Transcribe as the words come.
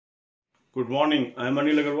Good morning. I am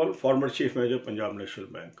Anil Agarwal, former Chief Manager, Punjab National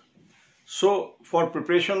Bank. So, for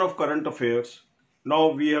preparation of current affairs,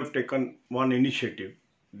 now we have taken one initiative,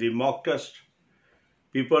 the mock test.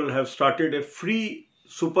 People have started a free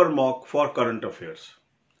super mock for current affairs.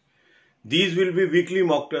 These will be weekly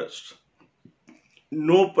mock tests.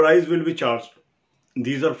 No price will be charged.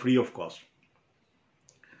 These are free of cost.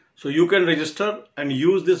 So you can register and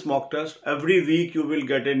use this mock test. Every week you will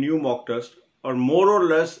get a new mock test, or more or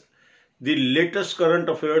less the latest current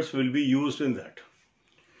affairs will be used in that.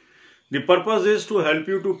 The purpose is to help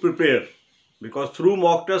you to prepare, because through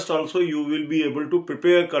mock test also you will be able to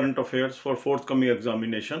prepare current affairs for forthcoming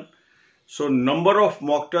examination. So number of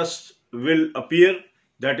mock tests will appear,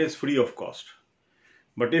 that is free of cost.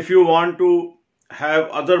 But if you want to have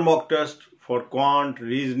other mock tests for quant,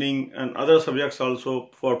 reasoning and other subjects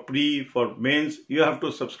also, for for mains, you have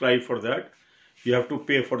to subscribe for that. You have to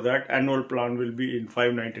pay for that. Annual plan will be in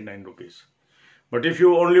 599 rupees. But if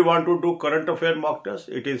you only want to do current affair mock test,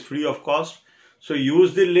 it is free of cost. So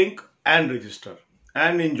use the link and register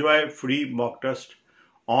and enjoy free mock test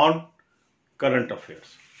on current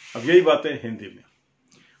affairs. अब यही बात है हिंदी में.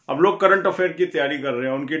 अब लोग current affair की तैयारी कर रहे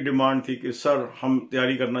हैं. उनकी डिमांड थी कि सर हम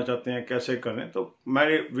तैयारी करना चाहते हैं, कैसे करें. तो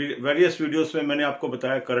मैंने वेरियस वीडियोस में मैंने आपको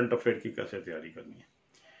बताया करंट अफेयर की कैसे तैयारी करनी है.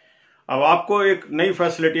 अब आपको एक नई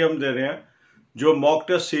फैसिलिटी हम दे रहे हैं. जो मॉक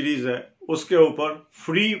टेस्ट सीरीज है उसके ऊपर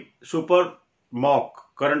free super mock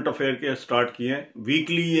current affair के स्टार्ट किए हैं.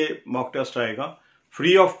 वीकली ये मॉक टेस्ट आएगा,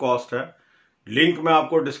 फ्री ऑफ कॉस्ट है. लिंक मैं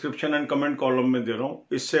आपको डिस्क्रिप्शन एंड कमेंट कॉलम में दे रहा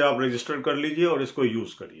हूं. इससे आप रजिस्टर कर लीजिए और इसको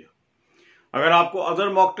यूज करिए. अगर आपको अदर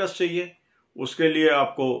मॉक टेस्ट चाहिए, उसके लिए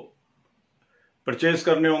आपको परचेज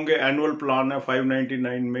करने होंगे. एनुअल प्लान है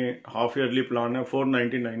 599 में, हाफ ईयरली प्लान है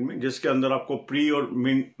 499 में, जिसके अंदर आपको प्री और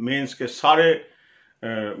मेंस के सारे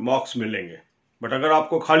मॉक्स मिलेंगे. बट अगर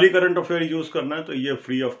आपको खाली करंट अफेयर यूज करना है तो ये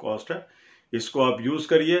फ्री ऑफ कॉस्ट है. इसको आप यूज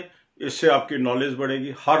करिए, इससे आपकी नॉलेज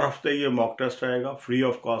बढ़ेगी. हर हफ्ते ये मॉक टेस्ट आएगा, फ्री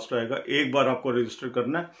ऑफ कॉस्ट आएगा. एक बार आपको रजिस्टर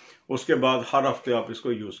करना है, उसके बाद हर हफ्ते आप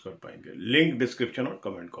इसको यूज कर पाएंगे. लिंक डिस्क्रिप्शन और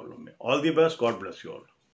कमेंट कॉलम में. All the best. God bless you all.